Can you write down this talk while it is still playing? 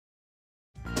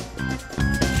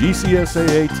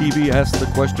GCSAAtv asks the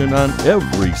question on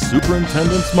every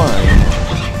superintendent's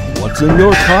mind: what's in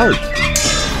your cart?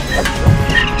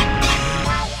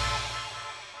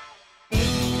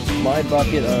 My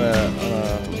bucket on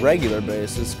a regular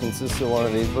basis consists of one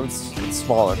of these, but it's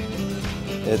smaller.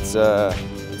 It's an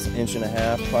 1.5 inch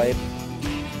pipe.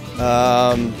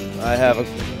 I have a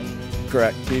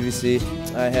PVC.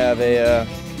 I have a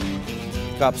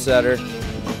cup setter.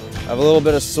 I have a little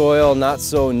bit of soil, not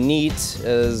so neat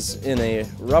as in a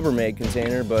Rubbermaid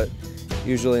container, but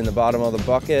usually in the bottom of the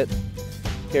bucket.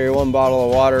 Carry 1 bottle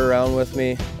of water around with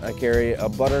me. I carry a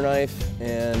butter knife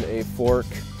and a fork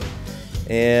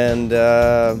and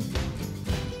a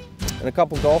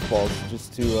couple golf balls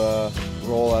just to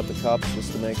roll out the cups,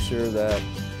 just to make sure that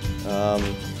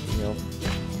you know,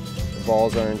 the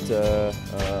balls aren't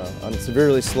on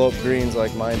severely sloped greens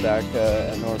like mine back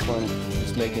at Northland.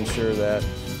 Just making sure that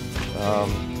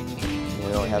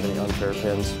you don't have any unfair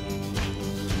pins.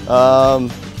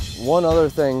 One other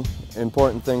thing,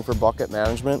 important thing for bucket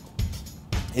management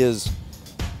is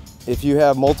if you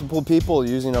have multiple people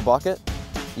using a bucket,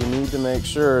 you need to make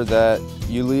sure that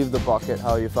you leave the bucket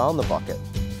how you found the bucket.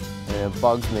 And it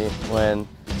bugs me when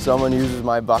someone uses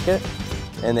my bucket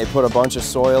and they put a bunch of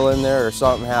soil in there, or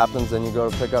something happens and you go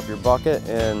to pick up your bucket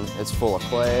and it's full of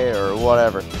clay or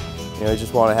whatever. You know, you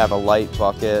just want to have a light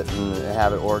bucket and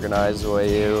have it organized the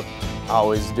way you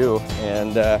always do.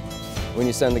 And when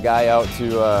you send the guy out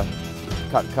to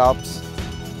cut cups,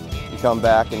 you come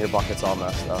back and your bucket's all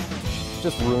messed up. It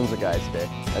just ruins a guy's day.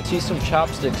 I see some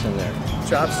chopsticks in there.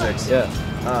 Chopsticks? Yeah.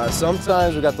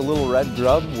 Sometimes we got the little red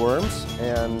grub worms,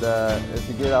 and if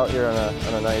you get out here on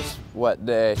a nice wet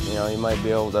day, you know, you might be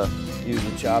able to use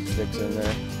the chopsticks in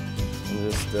there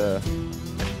and just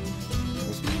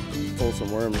pull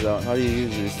some worms out. How do you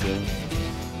use these things?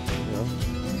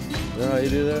 You know how you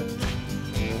do that?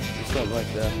 You know, just something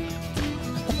like that.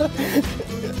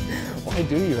 Why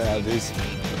do you have these?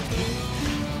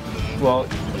 Well,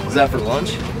 is that for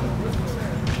lunch?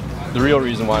 The real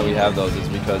reason why we have those is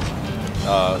because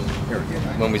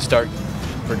when we start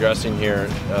progressing here,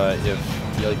 if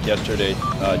like yesterday,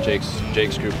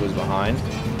 Jake's group was behind,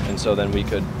 and so then we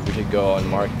could go and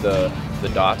mark the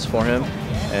dots for him,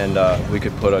 and we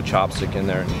could put a chopstick in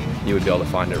there, and he would be able to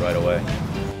find it right away.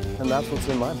 And that's what's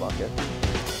in my bucket.